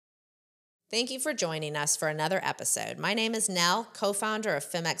Thank you for joining us for another episode. My name is Nell, co-founder of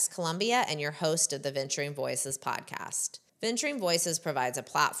Femex Columbia and your host of the Venturing Voices podcast. Venturing Voices provides a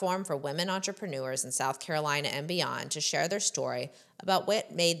platform for women entrepreneurs in South Carolina and beyond to share their story about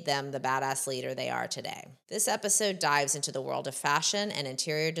what made them the badass leader they are today. This episode dives into the world of fashion and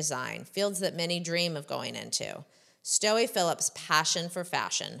interior design, fields that many dream of going into. Stoi Phillips' passion for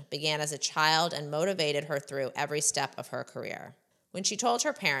fashion began as a child and motivated her through every step of her career. When she told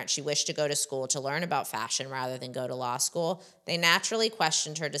her parents she wished to go to school to learn about fashion rather than go to law school, they naturally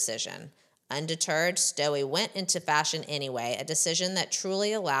questioned her decision. Undeterred, Stoi went into fashion anyway, a decision that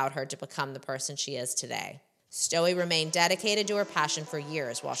truly allowed her to become the person she is today. Stoi remained dedicated to her passion for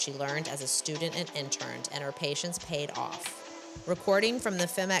years while she learned as a student and interned, and her patience paid off. Recording from the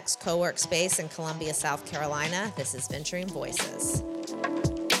Femex co-work space in Columbia, South Carolina, this is Venturing Voices.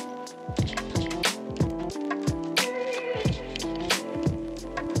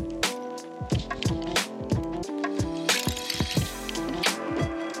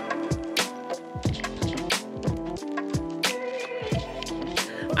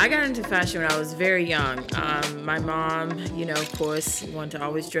 I got into fashion when I was very young. My mom, of course, wanted to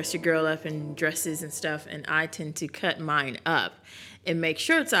always dress your girl up in dresses and stuff, and I tend to cut mine up and make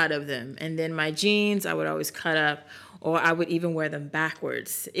shirts out of them. And then my jeans, I would always cut up, or I would even wear them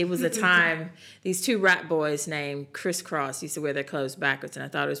backwards. It was a time, these two rap boys named Crisscross used to wear their clothes backwards, and I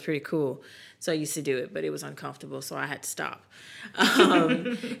thought it was pretty cool. So I used to do it, but it was uncomfortable, so I had to stop.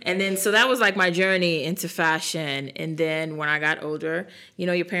 And then, so that was like my journey into fashion. And then when I got older,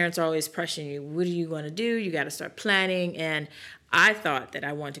 your parents are always pressuring you, what are you going to do? You got to start planning. And I thought that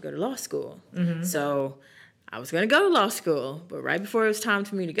I wanted to go to law school. Mm-hmm. So I was going to go to law school, but right before it was time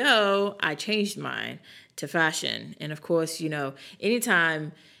for me to go, I changed mine to fashion. And of course,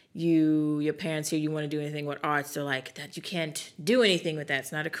 anytime your parents hear you want to do anything with arts, they're like, that you can't do anything with that.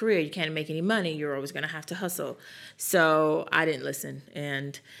 It's not a career. You can't make any money. You're always going to have to hustle. So I didn't listen,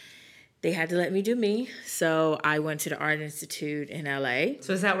 and they had to let me do me. So I went to the Art Institute in LA.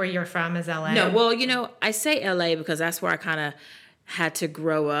 So is that where you're from, is LA? No, well, I say LA because that's where I kind of had to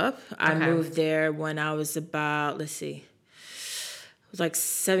grow up. I moved there when I was about, I was like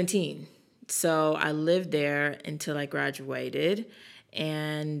 17. So I lived there until I graduated.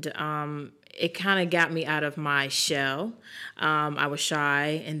 And it kind of got me out of my shell. I was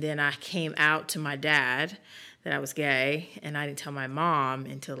shy, and then I came out to my dad that I was gay, and I didn't tell my mom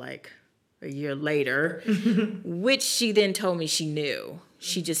until like a year later, which she then told me she knew.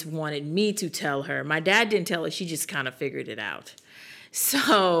 She just wanted me to tell her. My dad didn't tell her. She just kind of figured it out.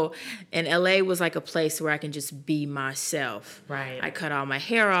 So, and LA was like a place where I can just be myself. Right. I cut all my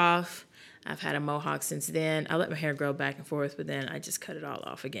hair off. I've had a mohawk since then. I let my hair grow back and forth, but then I just cut it all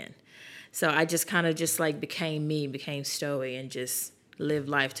off again. So I just kind of became me, became Stoi, and just lived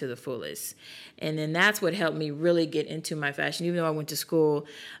life to the fullest. And then that's what helped me really get into my fashion. Even though I went to school,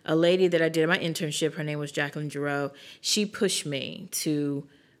 a lady that I did my internship, her name was Jacqueline Giroux, she pushed me to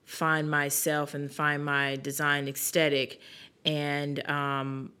find myself and find my design aesthetic. And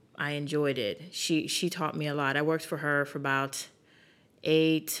I enjoyed it. She taught me a lot. I worked for her for about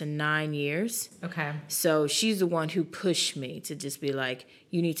 8 to 9 years. Okay. So she's the one who pushed me to just be like,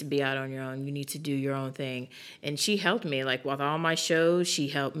 you need to be out on your own. You need to do your own thing. And she helped me. Like with all my shows, she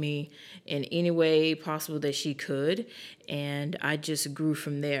helped me in any way possible that she could. And I just grew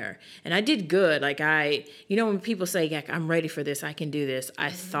from there. And I did good. Like when people say, yeah, I'm ready for this, I can do this.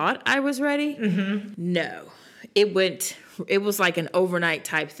 I thought I was ready. Mm-hmm. No. It was like an overnight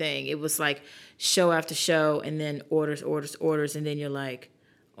type thing. It was like show after show, and then orders, and then you're like,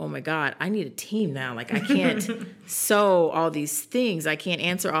 oh my God, I need a team now. Like I can't sew all these things. I can't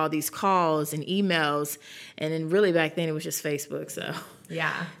answer all these calls and emails. And then really back then it was just Facebook. So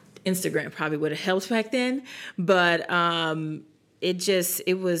yeah, Instagram probably would have helped back then. But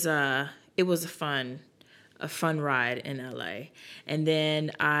it was a fun ride in LA. And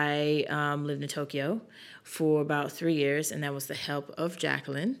then I lived in Tokyo for about 3 years, and that was the help of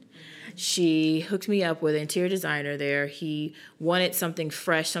Jacqueline. She hooked me up with an interior designer there. He wanted something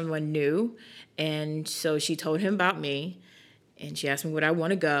fresh, someone new, and so she told him about me, and she asked me would I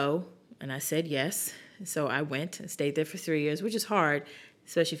want to go, and I said yes. So I went and stayed there for 3 years, which is hard,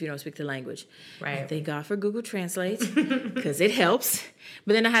 especially if you don't speak the language. Right. And thank God for Google Translate, because it helps.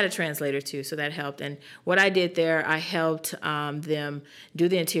 But then I had a translator too, so that helped. And what I did there, I helped them do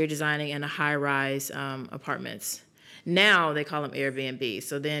the interior designing in a high-rise apartments. Now they call them Airbnb.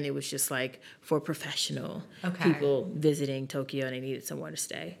 So then it was just like for professional people visiting Tokyo, and they needed somewhere to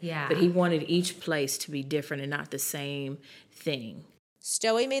stay. Yeah. But he wanted each place to be different and not the same thing.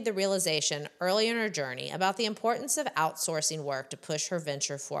 Stoi made the realization early in her journey about the importance of outsourcing work to push her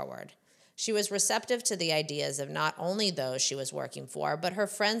venture forward. She was receptive to the ideas of not only those she was working for, but her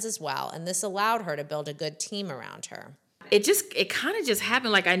friends as well, and this allowed her to build a good team around her. It kind of just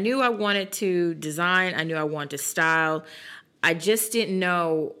happened. Like, I knew I wanted to design. I knew I wanted to style. I just didn't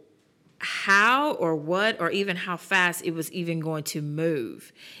know how or what or even how fast it was even going to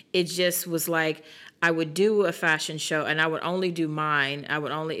move. It just was like I would do a fashion show and I would only do mine. It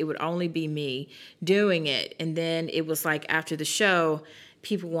would only be me doing it. And then it was like after the show,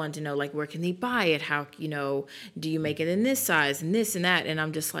 people wanted to know, like, where can they buy it? How, do you make it in this size and this and that? And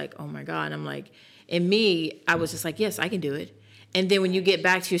I'm just like, oh my God. And I'm like, and me, I was just like, yes, I can do it. And then when you get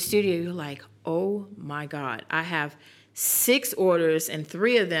back to your studio, you're like, oh my God, I have 6 orders and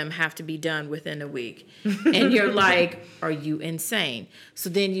 3 of them have to be done within a week. And you're like, are you insane? So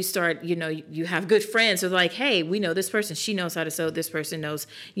then you start, you have good friends who are like, hey, we know this person. She knows how to sew. This person knows,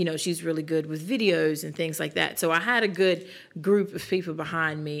 she's really good with videos and things like that. So I had a good group of people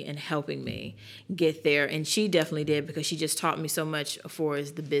behind me and helping me get there. And she definitely did, because she just taught me so much for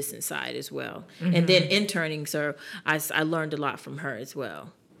as the business side as well. Mm-hmm. And then interning, so I learned a lot from her as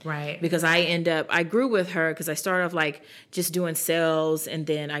well. Right. Because I grew with her because I started off like just doing sales, and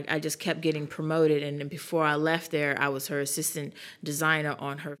then I just kept getting promoted. And then before I left there, I was her assistant designer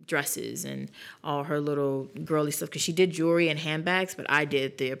on her dresses and all her little girly stuff, because she did jewelry and handbags, but I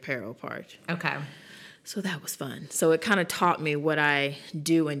did the apparel part. Okay. So that was fun. So it kind of taught me what I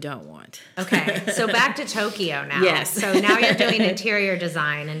do and don't want. Okay. So back to Tokyo now. Yes. So now you're doing interior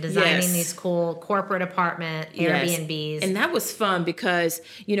design and designing Yes. these cool corporate apartment Airbnbs. Yes. And that was fun because,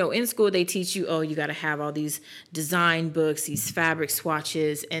 in school they teach you, you got to have all these design books, these fabric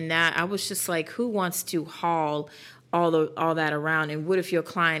swatches. And that I was just like, who wants to haul all that around? And what if your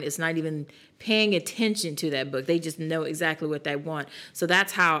client is not even paying attention to that book? They just know exactly what they want. So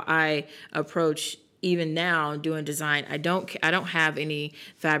that's how I approach even now doing design. I don't have any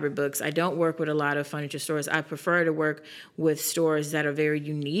fabric books. I don't work with a lot of furniture stores. I prefer to work with stores that are very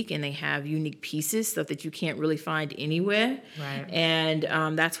unique and they have unique pieces, stuff that you can't really find anywhere. Right. And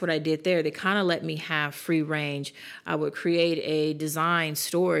that's what I did there. They kind of let me have free range. I would create a design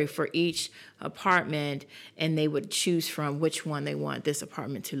story for each apartment, and they would choose from which one they want this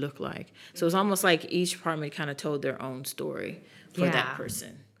apartment to look like. So it's almost like each apartment kind of told their own story for that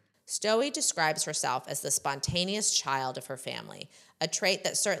person. Stoi describes herself as the spontaneous child of her family, a trait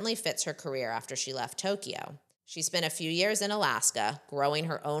that certainly fits her career after she left Tokyo. She spent a few years in Alaska, growing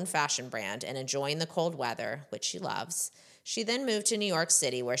her own fashion brand and enjoying the cold weather, which she loves. She then moved to New York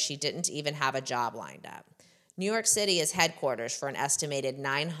City, where she didn't even have a job lined up. New York City is headquarters for an estimated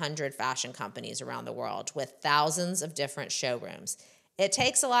 900 fashion companies around the world, with thousands of different showrooms. It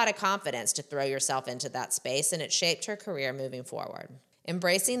takes a lot of confidence to throw yourself into that space, and it shaped her career moving forward.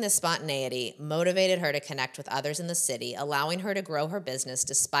 Embracing this spontaneity motivated her to connect with others in the city, allowing her to grow her business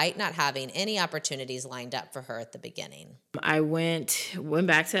despite not having any opportunities lined up for her at the beginning. I went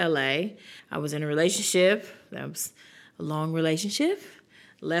back to LA. I was in a relationship. That was a long relationship.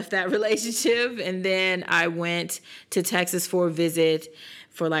 Left that relationship, and then I went to Texas for a visit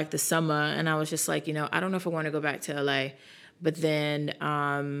for like the summer, and I was just like, I don't know if I want to go back to LA. But then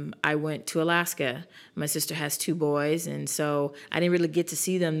I went to Alaska. My sister has 2 boys, and so I didn't really get to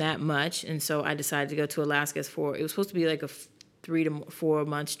see them that much. And so I decided to go to Alaska it was supposed to be like a 3 to 4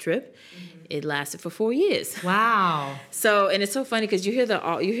 months trip. Mm-hmm. It lasted for 4 years. Wow. So, and it's so funny because you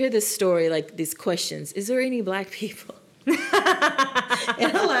hear this story, like these questions. Is there any Black people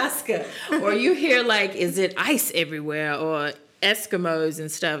in Alaska? Or you hear like, is it ice everywhere? Or Eskimos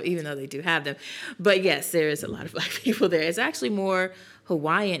and stuff, even though they do have them. But yes, there is a lot of Black people there. It's actually more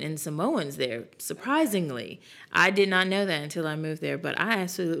Hawaiian and Samoans there, surprisingly. I did not know that until I moved there, but I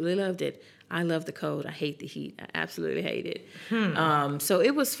absolutely loved it. I love the cold. I hate the heat. I absolutely hate it. So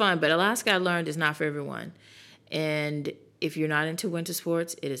it was fun, but Alaska, I learned, is not for everyone. And if you're not into winter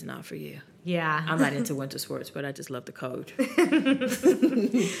sports, it is not for you. Yeah. I'm not into winter sports, but I just love the cold.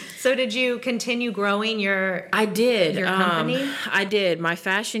 So did you continue growing your company? I did. My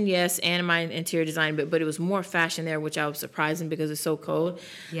fashion, yes, and my interior design, but it was more fashion there, which I was surprising because it's so cold.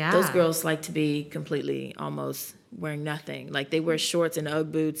 Yeah. Those girls like to be completely almost wearing nothing. Like they wear shorts and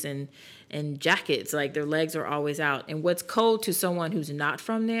Ugg boots and jackets. Like their legs are always out. And what's cold to someone who's not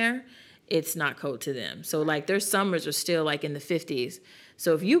from there, it's not cold to them. So like their summers are still like in the 50s.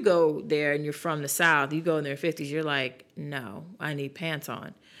 So if you go there and you're from the South, you go in their 50s, you're like, no, I need pants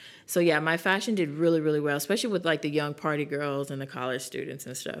on. So yeah, my fashion did really, really well, especially with like the young party girls and the college students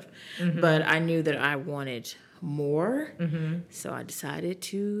and stuff. Mm-hmm. But I knew that I wanted more. Mm-hmm. So I decided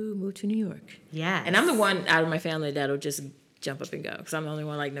to move to New York. Yeah. And I'm the one out of my family that'll just jump up and go. Because I'm the only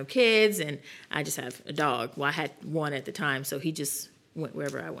one like no kids and I just have a dog. Well, I had one at the time, so he just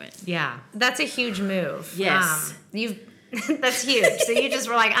wherever I went. Yeah. That's a huge move. Yes. That's huge. So you just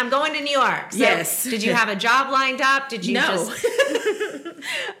were like, I'm going to New York. So yes. Did you have a job lined up? Did you just...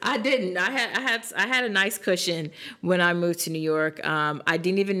 I didn't. I had a nice cushion when I moved to New York. I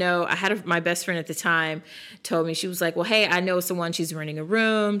didn't even know. My best friend at the time told me, she was like, well, hey, I know someone, she's renting a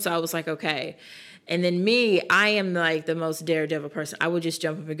room. So I was like, okay. And then I am like the most daredevil person. I would just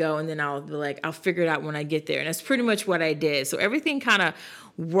jump up and go, and then I'll be like, I'll figure it out when I get there. And that's pretty much what I did. So everything kind of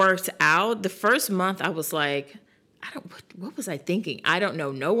worked out. The first month I was like, what was I thinking? I don't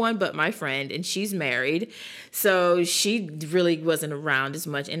know no one but my friend, and she's married. So she really wasn't around as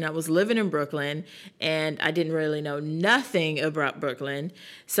much. And I was living in Brooklyn, and I didn't really know nothing about Brooklyn.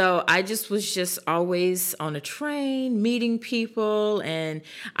 So I was just always on a train, meeting people. And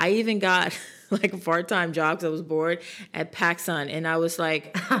I even got like a part-time job because I was bored at PacSun. And I was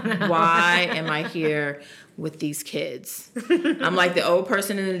like, why am I here with these kids? I'm like the old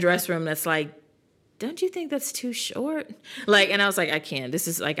person in the dressing room that's like, don't you think that's too short? And I was like, I can't. This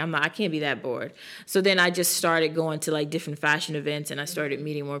is like, I can't be that bored. So then I just started going to like different fashion events, and I started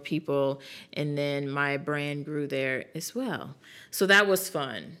meeting more people, and then my brand grew there as well. So that was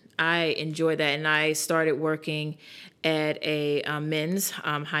fun. I enjoyed that, and I started working at a men's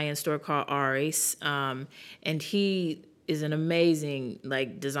high-end store called Ari's, and he is an amazing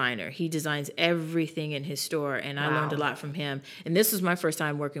designer. He designs everything in his store, and I learned a lot from him. And this was my first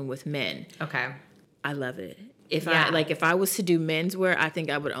time working with men. Okay. I love it. If I was to do menswear, I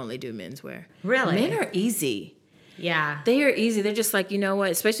think I would only do menswear. Really? Men are easy. Yeah. They are easy. They're just like, you know what?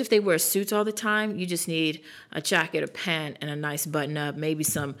 Especially if they wear suits all the time, you just need a jacket, a pant, and a nice button up, maybe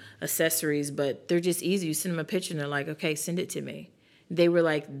some accessories, but they're just easy. You send them a picture and they're like, okay, send it to me. They were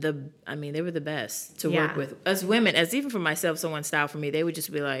they were the best to work with. As women, even for myself, someone styled for me, they would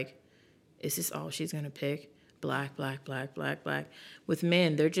just be like, is this all she's going to pick? Black, black, black, black, black. With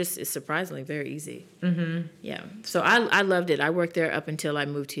men, it's surprisingly very easy. Mm-hmm. Yeah. So I loved it. I worked there up until I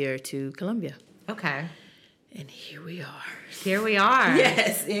moved here to Columbia. Okay. And here we are. Here we are.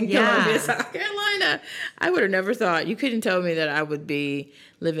 Yes, in Columbia, South Carolina. I would have never thought. You couldn't tell me that I would be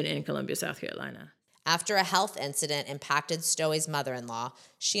living in Columbia, South Carolina. After a health incident impacted Stoi's mother-in-law,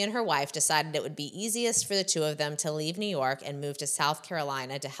 she and her wife decided it would be easiest for the two of them to leave New York and move to South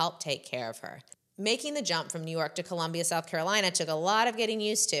Carolina to help take care of her. Making the jump from New York to Columbia, South Carolina took a lot of getting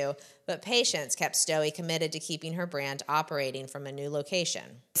used to, but patience kept Stoi committed to keeping her brand operating from a new location.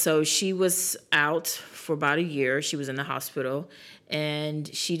 So she was out for about a year. She was in the hospital,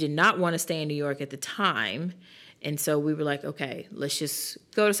 and she did not want to stay in New York at the time. And so we were like, okay, let's just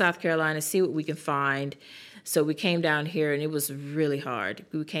go to South Carolina, see what we can find. So we came down here, and it was really hard.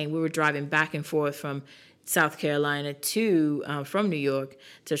 We were driving back and forth from South Carolina from New York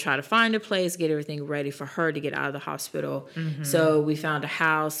to try to find a place, get everything ready for her to get out of the hospital. Mm-hmm. So we found a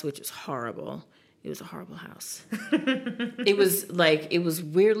house, which was horrible. It was a horrible house. It was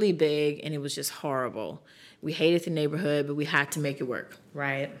weirdly big, and it was just horrible. We hated the neighborhood, but we had to make it work.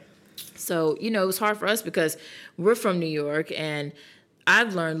 Right. So, it was hard for us because we're from New York, and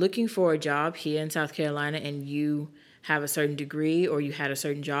I've learned looking for a job here in South Carolina, and you have a certain degree or you had a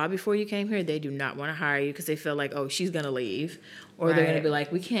certain job before you came here, they do not want to hire you because they feel like, oh, she's going to leave. Or they're going to be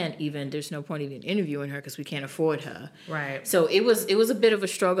like, there's no point even interviewing her because we can't afford her. Right. So it was a bit of a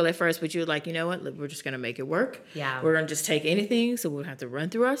struggle at first, but you're like, you know what, look, we're just going to make it work. Yeah. We're going to just take anything. So we'll have to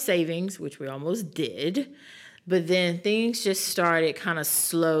run through our savings, which we almost did. But then things just started kind of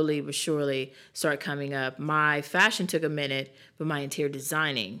slowly but surely start coming up. My fashion took a minute, but my interior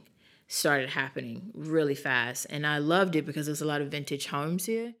designing started happening really fast. And I loved it because there's a lot of vintage homes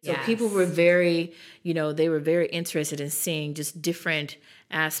here. So people were very, they were very interested in seeing just different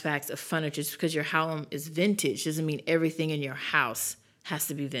aspects of furniture. Just because your home is vintage doesn't mean everything in your house has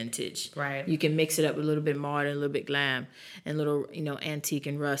to be vintage. Right. You can mix it up with a little bit modern, a little bit glam, and little, antique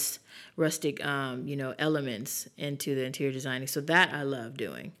and rustic, elements into the interior designing. So that I love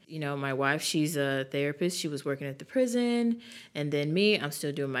doing. My wife, she's a therapist. She was working at the prison. And then me, I'm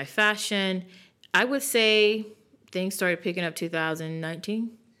still doing my fashion. I would say things started picking up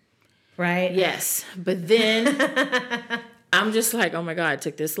 2019. Right. Yes. But then I'm just like, oh my God, it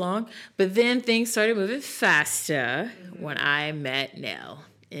took this long. But then things started moving faster when I met Nell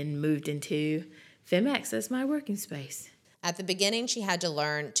and moved into FemX as my working space. At the beginning, she had to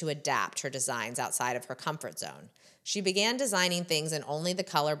learn to adapt her designs outside of her comfort zone. She began designing things in only the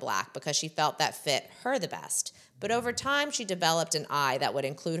color black because she felt that fit her the best. But over time, she developed an eye that would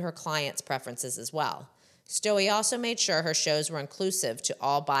include her clients' preferences as well. Stoi also made sure her shows were inclusive to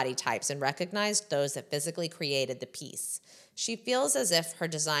all body types and recognized those that physically created the piece. She feels as if her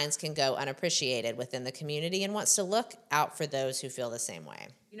designs can go unappreciated within the community and wants to look out for those who feel the same way.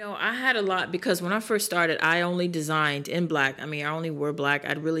 You know, I had a lot because when I first started, I only designed in black. I mean, I only wore black.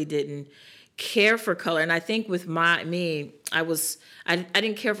 I really didn't care for color. And I think with I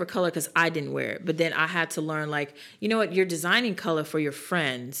didn't care for color because I didn't wear it. But then I had to learn, like, you know what, you're designing color for your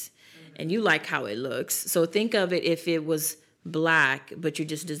friends and you like how it looks. So think of it, if it was black, but you're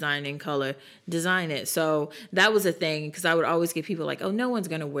just designing color, design it. So that was a thing, because I would always get people like, oh, no one's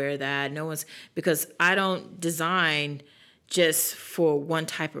going to wear that. Because I don't design just for one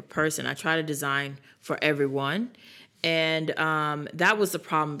type of person. I try to design for everyone. And that was the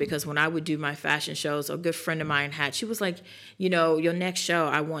problem, because when I would do my fashion shows, a good friend of mine she was like, you know, your next show,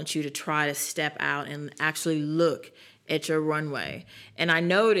 I want you to try to step out and actually look at your runway. And I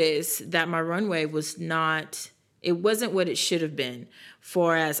noticed that my runway it wasn't what it should have been,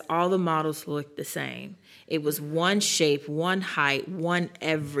 for as all the models looked the same. It was one shape, one height, one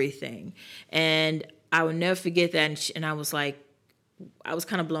everything. And I will never forget that. And I was like, I was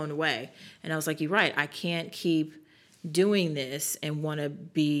kind of blown away. And I was like, you're right. I can't keep doing this and want to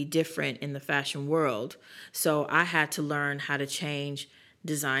be different in the fashion world. So I had to learn how to change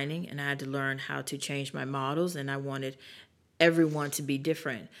designing, and I had to learn how to change my models, and I wanted everyone to be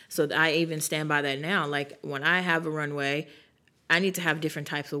different. So I even stand by that now. Like, when I have a runway, I need to have different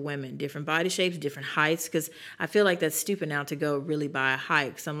types of women, different body shapes, different heights, because I feel like that's stupid now to go really by a height.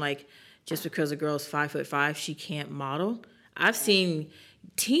 Because I'm like, just because a girl's 5'5", she can't model. I've seen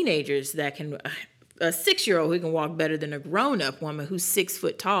teenagers that can, a 6-year-old who can walk better than a grown-up woman who's 6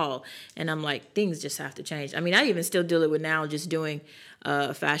 foot tall. And I'm like, things just have to change. I mean, I even still deal with now, just doing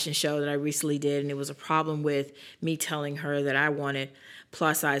a fashion show that I recently did, and it was a problem with me telling her that I wanted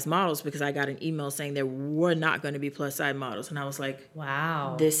plus-size models, because I got an email saying there were not going to be plus-size models. And I was like,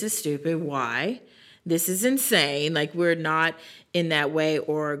 wow, this is stupid. Why? This is insane. Like, we're not in that way.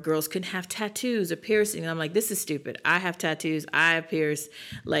 Or girls couldn't have tattoos or piercing. And I'm like, this is stupid. I have tattoos. I have pierced.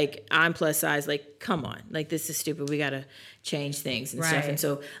 Like, I'm plus size. Like, come on. Like, this is stupid. We got to change things and stuff. And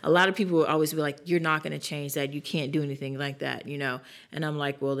so a lot of people will always be like, you're not going to change that. You can't do anything like that, you know? And I'm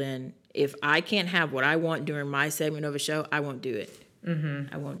like, well, then if I can't have what I want during my segment of a show, I won't do it.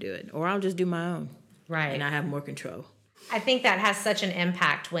 I won't do it. Or I'll just do my own. Right. And I have more control. I think that has such an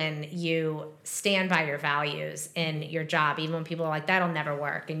impact when you stand by your values in your job, even when people are like, that'll never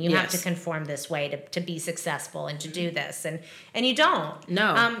work, and you have to conform this way to be successful and to do this. And you don't.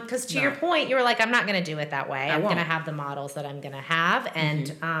 No. Because to your point, you were like, I'm not going to do it that way. I'm going to have the models that I'm going to have.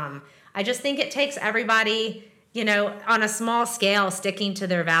 And I just think it takes everybody, you know, on a small scale, sticking to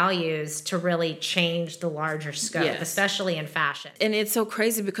their values to really change the larger scope, especially in fashion. And it's so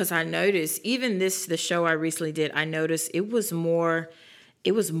crazy, because I noticed, even the show I recently did, I noticed it was more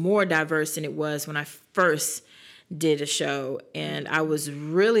diverse than it was when I first did a show. And I was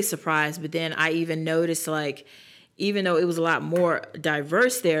really surprised. But then I even noticed, like, even though it was a lot more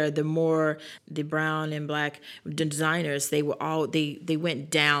diverse there, the brown and black designers, they went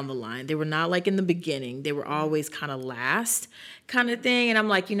down the line. They were not like in the beginning. They were always kind of last kind of thing. And I'm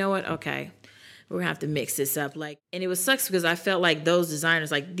like, you know what? Okay, we're gonna have to mix this up. Like, and it sucks, because I felt like those designers,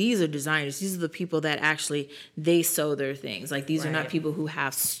 like, these are designers. These are the people that actually, they sew their things. Like, these are not people who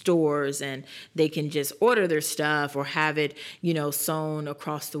have stores and they can just order their stuff or have it, you know, sewn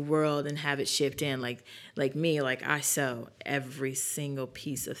across the world and have it shipped in. Like me, like, I sew every single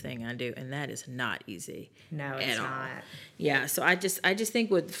piece of thing I do, and that is not easy. No, it's not. Yeah, so I just think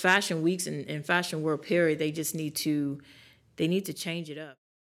with fashion weeks and fashion world period, they need to change it up.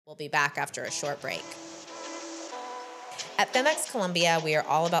 We'll be back after a short break. At FemX Columbia, we are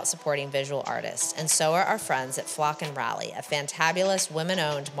all about supporting visual artists, and so are our friends at Flock and Rally, a fantabulous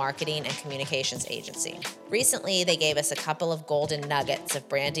women-owned marketing and communications agency. Recently, they gave us a couple of golden nuggets of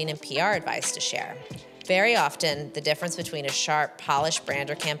branding and PR advice to share. Very often, the difference between a sharp, polished brand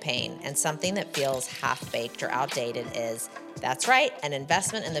or campaign and something that feels half-baked or outdated is, that's right, an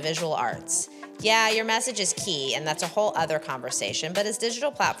investment in the visual arts. Yeah, your message is key, and that's a whole other conversation, but as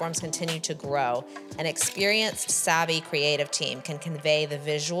digital platforms continue to grow, an experienced, savvy, creative team can convey the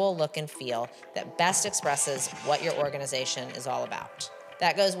visual look and feel that best expresses what your organization is all about.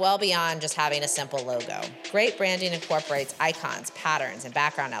 that goes well beyond just having a simple logo. Great branding incorporates icons, patterns, and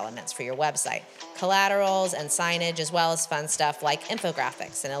background elements for your website, collaterals and signage, as well as fun stuff like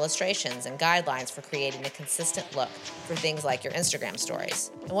infographics and illustrations and guidelines for creating a consistent look for things like your Instagram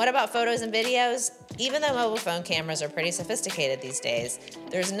stories. And what about photos and videos? Even though mobile phone cameras are pretty sophisticated these days,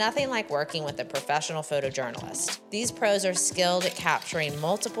 there's nothing like working with a professional photojournalist. These pros are skilled at capturing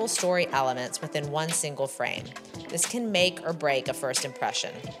multiple story elements within one single frame. This can make or break a first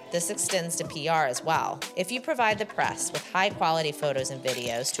impression. This extends to PR as well. If you provide the press with high-quality photos and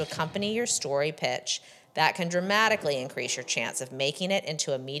videos to accompany your story pitch, that can dramatically increase your chance of making it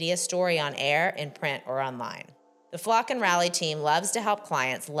into a media story on air, in print, or online. The Flock and Rally team loves to help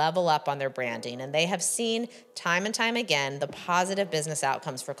clients level up on their branding, and they have seen time and time again the positive business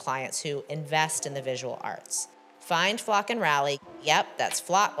outcomes for clients who invest in the visual arts. Find Flock and Rally, yep, that's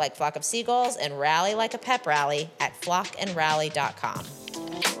flock like flock of seagulls and rally like a pep rally, at flockandrally.com.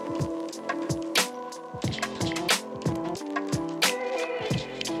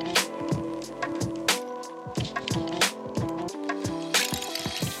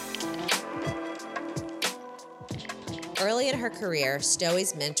 Early in her career,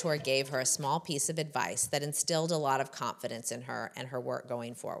 Stoi's mentor gave her a small piece of advice that instilled a lot of confidence in her and her work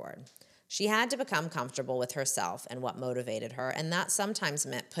going forward. She had to become comfortable with herself and what motivated her, and that sometimes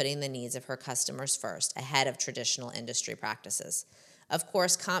meant putting the needs of her customers first, ahead of traditional industry practices. Of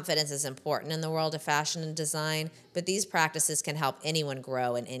course, confidence is important in the world of fashion and design, but these practices can help anyone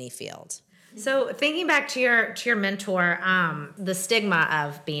grow in any field. So thinking back to your mentor, the stigma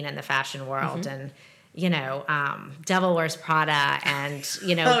of being in the fashion world and Devil Wears Prada, and,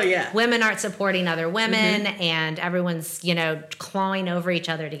 women aren't supporting other women, and everyone's, clawing over each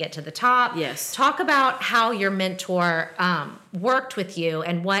other to get to the top. Yes. Talk about how your mentor worked with you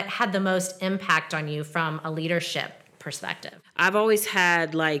and what had the most impact on you from a leadership perspective. I've always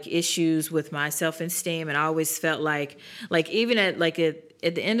had issues with my self-esteem, and I always felt like even at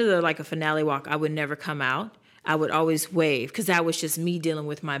the end of a finale walk, I would never come out. I would always wave, because that was just me dealing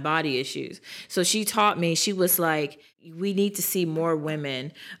with my body issues. So she taught me, she was like, we need to see more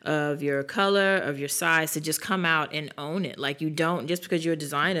women of your color, of your size, to just come out and own it. You don't, just because you're a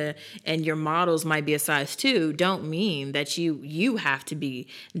designer and your models might be a size 2, don't mean that you have to be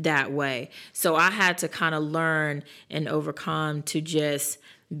that way. So I had to kind of learn and overcome to just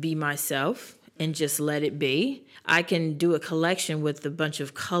be myself and just let it be. I can do a collection with a bunch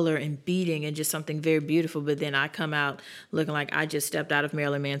of color and beading and just something very beautiful, but then I come out looking like I just stepped out of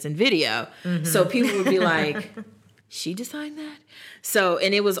Marilyn Manson video. So people would be like, she designed that? So,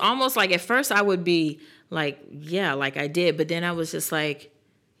 and it was almost like, at first I would be like, yeah, I did. But then I was just like,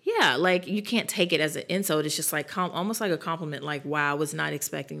 yeah, you can't take it as an insult. It's just almost like a compliment. Wow, I was not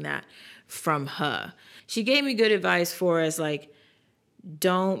expecting that from her. She gave me good advice for us,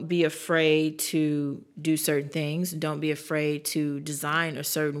 don't be afraid to do certain things. Don't be afraid to design a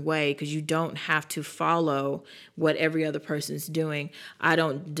certain way, because you don't have to follow what every other person's doing. I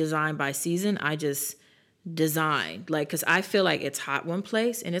don't design by season. I just design, because I feel like it's hot one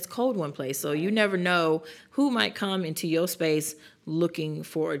place and it's cold one place. So you never know who might come into your space looking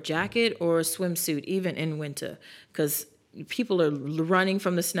for a jacket or a swimsuit, even in winter, because people are running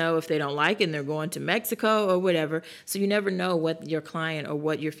from the snow if they don't like it, and they're going to Mexico or whatever. So you never know what your client or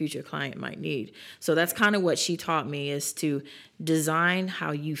what your future client might need. So that's kind of what she taught me, is to design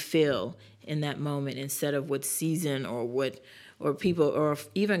how you feel in that moment, instead of what season or people, or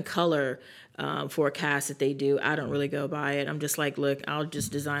even color forecast that they do. I don't really go by it. I'm just look, I'll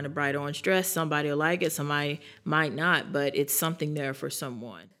just design a bright orange dress. Somebody will like it, somebody might not, but it's something there for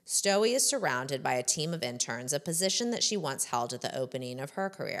someone. Stoi is surrounded by a team of interns, a position that she once held at the opening of her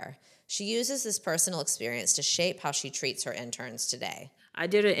career. She uses this personal experience to shape how she treats her interns today. I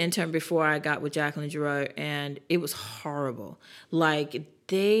did an intern before I got with Jacqueline Giroux, and it was horrible.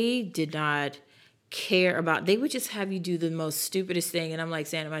 They did not care about, they would just have you do the most stupidest thing, and I'm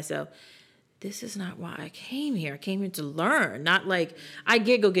saying to myself, this is not why I came here. I came here to learn, not I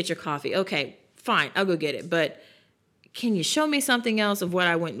get go get your coffee. Okay, fine, I'll go get it, but can you show me something else of what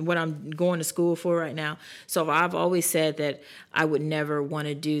I'm going to school for right now? So I've always said that I would never want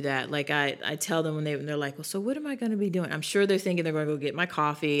to do that. I tell them when they're like, well, so what am I going to be doing? I'm sure they're thinking they're going to go get my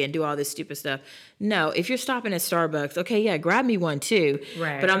coffee and do all this stupid stuff. No, if you're stopping at Starbucks, okay, yeah, grab me one too.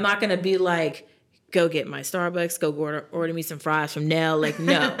 Right. But I'm not going to be go get my Starbucks, go order me some fries from Nell.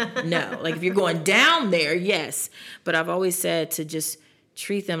 No. If you're going down there, yes. But I've always said to just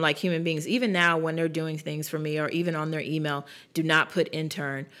treat them like human beings. Even now when they're doing things for me, or even on their email, do not put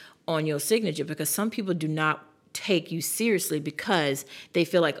intern on your signature, because some people do not take you seriously because they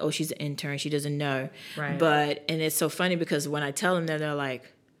feel like, oh, she's an intern, she doesn't know. Right. And it's so funny because when I tell them that, they're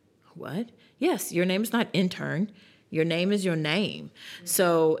like, what? Yes, your name is not intern. Your name is your name.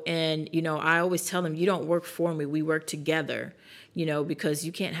 So, and, I always tell them, you don't work for me, we work together, because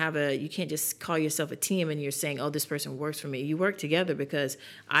you can't just call yourself a team and you're saying, oh, this person works for me. You work together because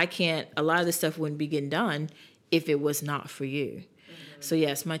a lot of this stuff wouldn't be getting done if it was not for you. So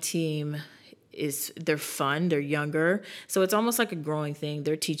yes, my team they're fun, they're younger. So it's almost like a growing thing.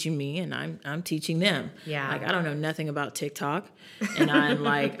 They're teaching me and I'm teaching them. Yeah. Like, I don't know nothing about TikTok. And I'm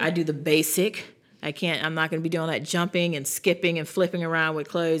like, I do the basic. I'm not going to be doing that jumping and skipping and flipping around with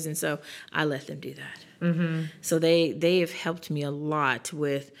clothes. And so I let them do that. Mm-hmm. So they have helped me a lot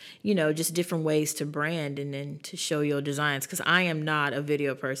with, just different ways to brand and then to show your designs. Because I am not a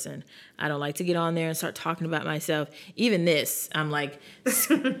video person. I don't like to get on there and start talking about myself. Even this, I'm like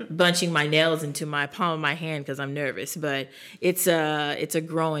bunching my nails into my palm of my hand because I'm nervous. But it's a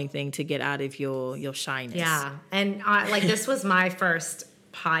growing thing to get out of your shyness. Yeah. And this was my first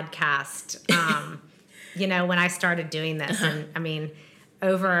podcast, when I started doing this. And I mean,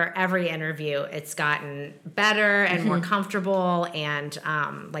 over every interview, it's gotten better and more comfortable, and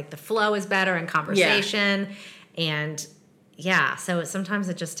the flow is better in conversation. Yeah. And so sometimes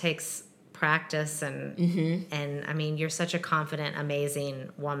it just takes practice and I mean, you're such a confident, amazing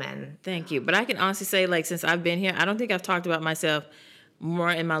woman. Thank you. But I can honestly say, since I've been here, I don't think I've talked about myself more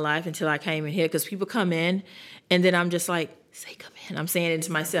in my life until I came in here, because people come in and then I'm just like, say, come in. I'm saying it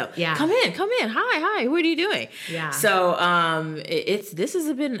to myself. Yeah. Come in. Hi. What are you doing? Yeah. So this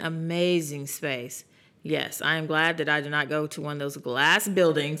has been an amazing space. Yes, I am glad that I did not go to one of those glass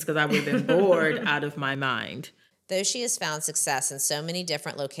buildings because I would have been bored out of my mind. Though she has found success in so many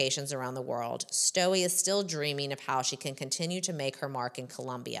different locations around the world, Stoi is still dreaming of how she can continue to make her mark in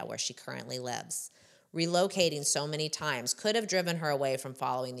Colombia, where she currently lives. Relocating so many times could have driven her away from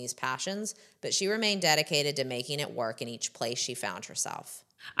following these passions, but she remained dedicated to making it work in each place she found herself.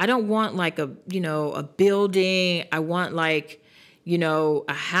 I don't want a building. I want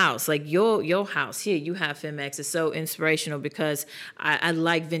a house, like your house here. You have FemX. It's so inspirational because I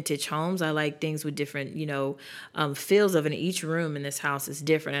like vintage homes. I like things with different, feels of it. And each room in this house is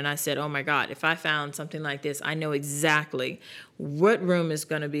different. And I said, oh my God, if I found something like this, I know exactly what room is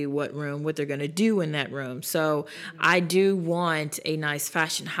going to be what room, what they're going to do in that room. So I do want a nice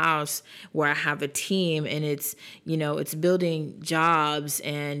fashion house where I have a team and it's building jobs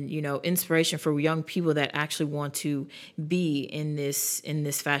and, inspiration for young people that actually want to be in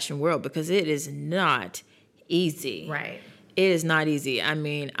this fashion world, because it is not easy. Right. It is not easy. I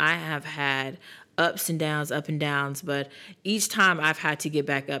mean, I have had up and downs, but each time I've had to get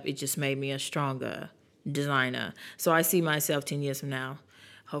back up, it just made me a stronger designer. So I see myself 10 years from now,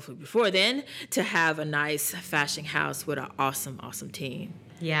 hopefully before then, to have a nice fashion house with an awesome team.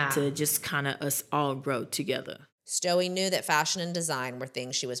 Yeah. To just kind of us all grow together. Stoi knew that fashion and design were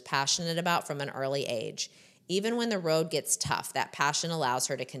things she was passionate about from an early age. Even when the road gets tough, that passion allows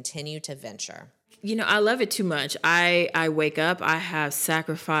her to continue to venture. I love it too much. I wake up, I have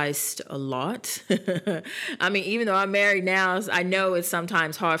sacrificed a lot. I mean, even though I'm married now, I know it's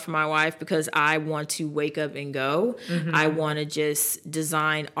sometimes hard for my wife because I want to wake up and go. Mm-hmm. I want to just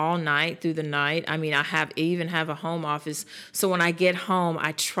design all night through the night. I mean, I even have a home office. So when I get home,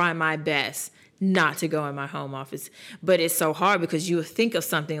 I try my best not to go in my home office. But it's so hard because you think of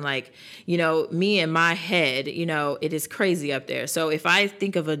something like, me in my head, it is crazy up there. So if I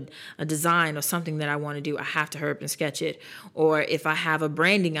think of a design or something that I want to do, I have to hurry up and sketch it. Or if I have a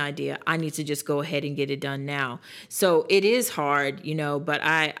branding idea, I need to just go ahead and get it done now. So it is hard, but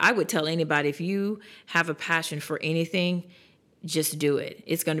I would tell anybody, if you have a passion for anything, just do it.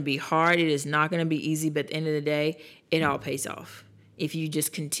 It's going to be hard. It is not going to be easy, but at the end of the day, it all pays off if you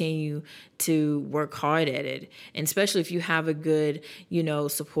just continue to work hard at it. And especially if you have a good,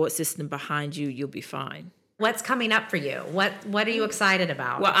 support system behind you, you'll be fine. What's coming up for you? What are you excited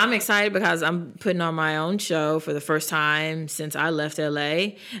about? Well, I'm excited because I'm putting on my own show for the first time since I left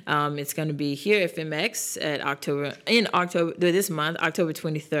LA. It's going to be here at FemX in October this month, October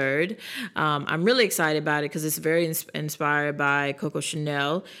 23rd. I'm really excited about it because it's very inspired by Coco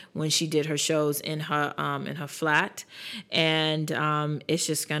Chanel when she did her shows in her flat, and it's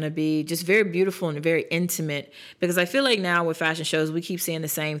just going to be just very beautiful and very intimate, because I feel like now with fashion shows we keep seeing the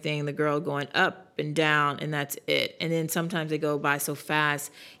same thing, the girl going up and down, and that's it. And then sometimes they go by so fast,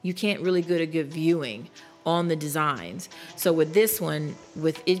 you can't really get a good viewing on the designs. So with this one,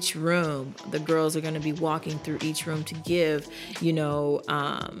 with each room, the girls are going to be walking through each room to give,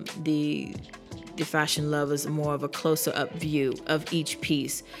 the the fashion lovers more of a closer up view of each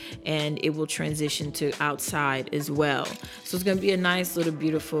piece, and it will transition to outside as well. So it's going to be a nice little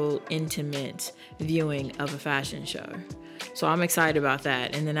beautiful intimate viewing of a fashion show. So I'm excited about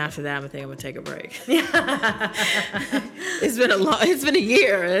that. And then after that, I think I'm gonna take a break. It's been a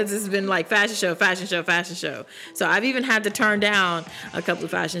year. It's just been like fashion show. So I've even had to turn down a couple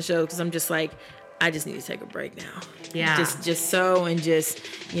of fashion shows because I'm just like, I just need to take a break now. Yeah. Just sew and just,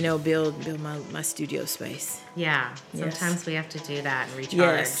 build my studio space. Yeah. Sometimes we have to do that and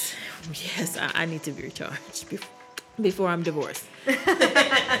recharge. Yes. I need to be recharged before I'm divorced.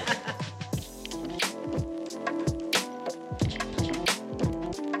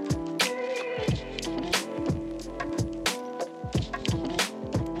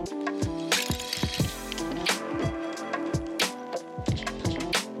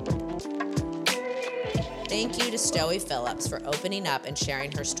 Thank you to Stoi Phillips for opening up and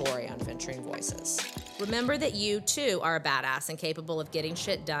sharing her story on Venturing Voices. Remember that you, too, are a badass and capable of getting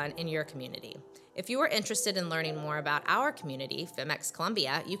shit done in your community. If you are interested in learning more about our community, FemX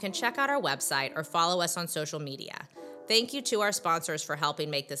Columbia, you can check out our website or follow us on social media. Thank you to our sponsors for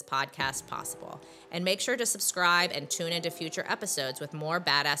helping make this podcast possible. And make sure to subscribe and tune into future episodes with more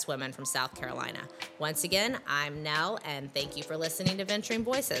badass women from South Carolina. Once again, I'm Nell, and thank you for listening to Venturing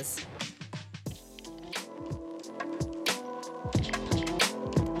Voices.